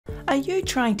Are you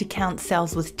trying to count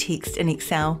cells with text in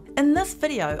Excel? In this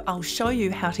video, I'll show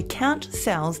you how to count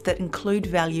cells that include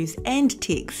values and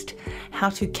text, how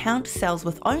to count cells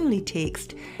with only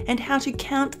text, and how to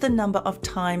count the number of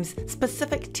times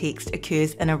specific text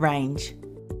occurs in a range.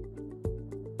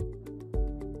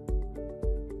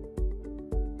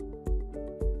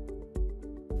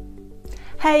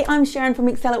 Hey, I'm Sharyn from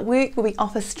Excel at Work, where we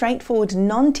offer straightforward,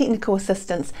 non-technical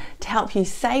assistance to help you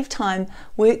save time,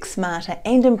 work smarter,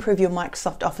 and improve your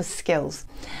Microsoft Office skills.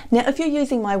 Now, if you're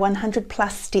using my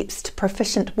 100+ Steps to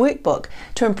Proficient workbook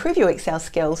to improve your Excel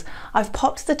skills, I've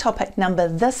popped the topic number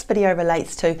this video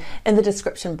relates to in the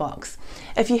description box.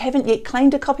 If you haven't yet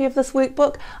claimed a copy of this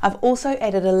workbook, I've also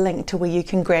added a link to where you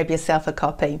can grab yourself a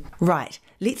copy. Right,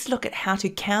 let's look at how to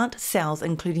count cells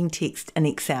including text in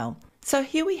Excel. So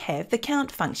here we have the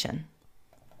count function.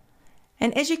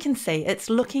 And as you can see,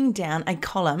 it's looking down a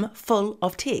column full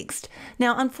of text.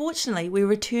 Now, unfortunately, we're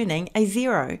returning a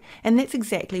 0, and that's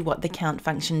exactly what the count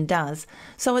function does.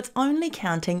 So it's only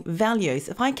counting values.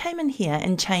 If I came in here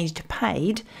and changed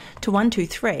paid to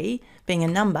 123, being a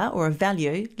number or a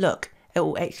value, look, it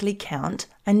will actually count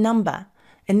a number.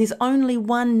 And there's only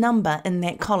one number in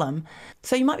that column.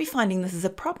 So you might be finding this is a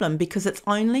problem because it's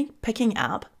only picking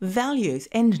up values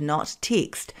and not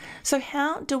text. So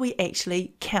how do we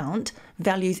actually count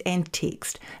values and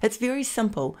text? It's very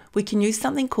simple. We can use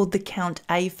something called the count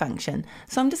a function.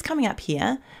 So I'm just coming up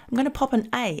here. I'm going to pop an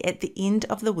a at the end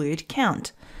of the word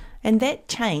count. And that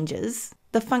changes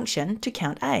the function to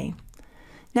count a.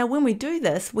 Now when we do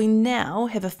this, we now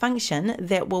have a function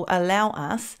that will allow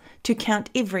us to count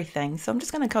everything. So I'm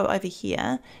just going to go over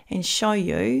here and show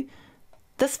you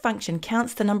this function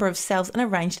counts the number of cells in a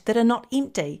range that are not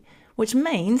empty, which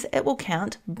means it will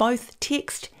count both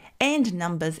text and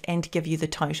numbers and give you the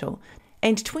total.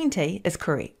 And 20 is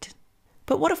correct.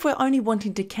 But what if we're only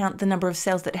wanting to count the number of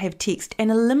cells that have text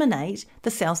and eliminate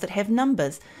the cells that have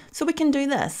numbers? So we can do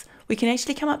this. We can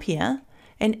actually come up here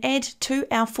and add to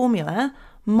our formula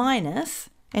minus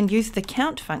and use the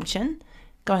count function,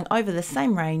 going over the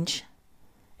same range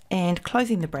and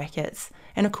closing the brackets.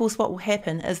 And of course what will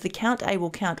happen is the count A will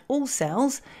count all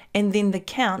cells, and then the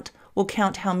count will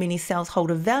count how many cells hold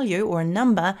a value or a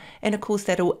number, and of course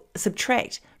that'll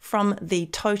subtract from the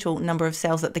total number of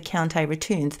cells that the count A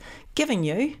returns, giving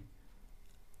you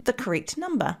the correct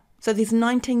number. So there's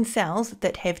 19 cells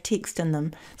that have text in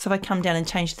them. So if I come down and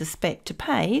change this back to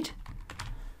paid,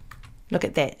 look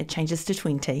at that, it changes to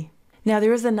 20. Now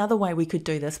there is another way we could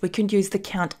do this. We could use the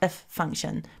COUNTIF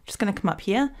function. I'm just going to come up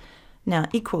here. Now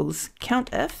equals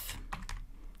COUNTIF,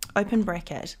 open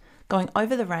bracket, going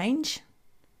over the range,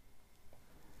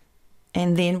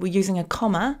 and then we're using a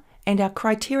comma, and our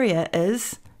criteria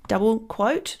is double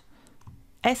quote,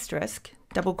 asterisk,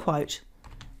 double quote,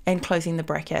 and closing the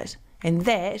bracket. And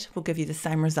that will give you the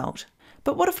same result.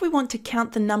 But what if we want to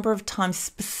count the number of times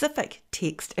specific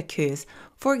text occurs?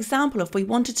 For example, if we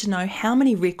wanted to know how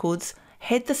many records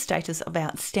had the status of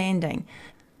outstanding.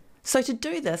 So to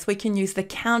do this, we can use the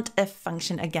COUNTIF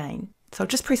function again. So I'll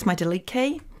just press my delete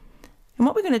key. And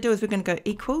what we're going to do is we're going to go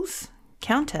equals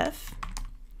COUNTIF,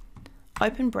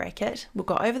 open bracket, we'll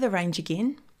go over the range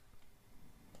again,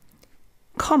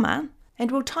 comma, and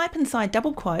we'll type inside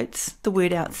double quotes the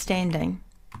word outstanding.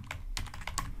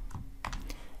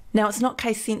 Now it's not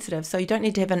case sensitive, so you don't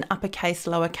need to have an uppercase,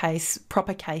 lowercase,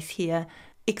 proper case here.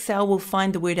 Excel will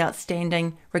find the word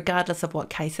outstanding regardless of what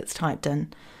case it's typed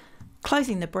in.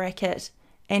 Closing the bracket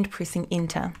and pressing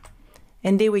enter.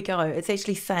 And there we go. It's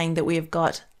actually saying that we have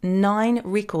got 9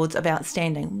 records of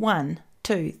outstanding. 1,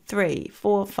 2, 3,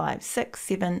 4, 5, 6,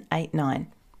 7, 8,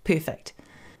 9. Perfect.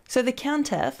 So the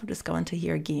COUNTIF, I'll just go into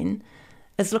here again,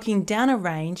 is looking down a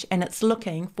range and it's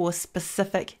looking for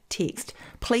specific text.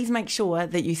 Please make sure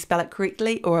that you spell it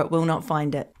correctly or it will not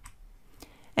find it.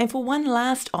 And for one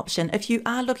last option, if you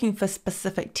are looking for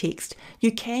specific text,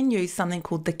 you can use something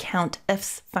called the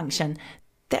COUNTIFS function.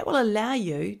 That will allow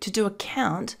you to do a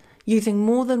count using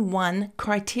more than one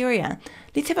criteria.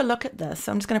 Let's have a look at this.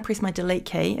 So I'm just going to press my delete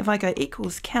key. If I go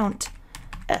equals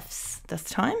COUNTIFS this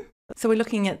time. So we're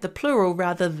looking at the plural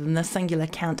rather than the singular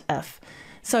COUNTIF.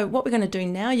 So what we're going to do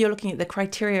now, you're looking at the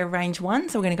criteria range 1.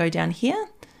 So we're going to go down here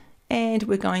and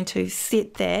we're going to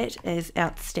set that as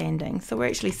outstanding. So we're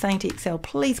actually saying to Excel,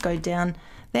 please go down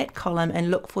that column and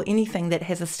look for anything that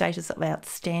has a status of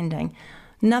outstanding.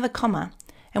 Another comma.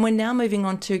 And we're now moving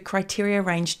on to criteria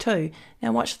range 2.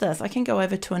 Now watch this. I can go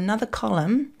over to another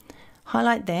column,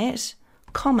 highlight that,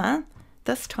 comma.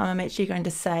 This time I'm actually going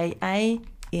to say A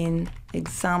in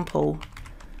example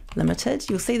limited.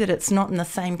 You'll see that it's not in the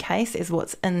same case as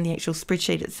what's in the actual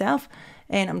spreadsheet itself.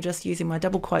 and I'm just using my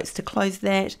double quotes to close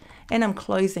that, and I'm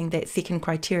closing that second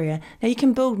criteria. Now you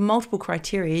can build multiple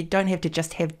criteria, you don't have to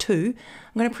just have 2.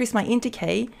 I'm going to press my enter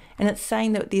key, and it's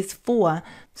saying that there's 4.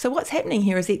 So what's happening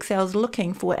here is Excel's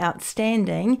looking for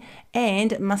outstanding,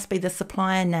 and it must be the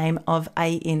supplier name of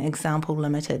AN Example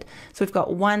Limited. So we've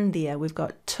got 1 there, we've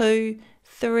got 2,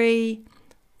 3,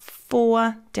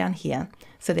 4 down here.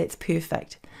 So that's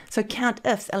perfect. So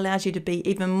COUNTIFS allows you to be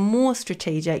even more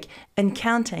strategic in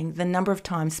counting the number of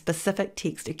times specific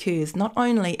text occurs, not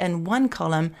only in one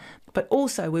column, but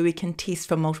also where we can test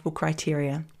for multiple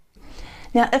criteria.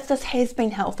 Now, if this has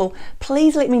been helpful,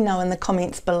 please let me know in the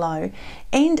comments below.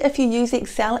 And if you use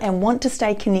Excel and want to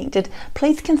stay connected,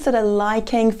 please consider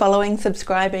liking, following,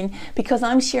 subscribing, because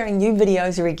I'm sharing new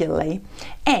videos regularly.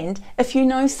 And if you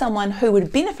know someone who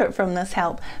would benefit from this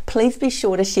help, please be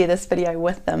sure to share this video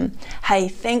with them. Hey,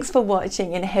 thanks for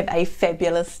watching and have a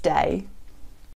fabulous day.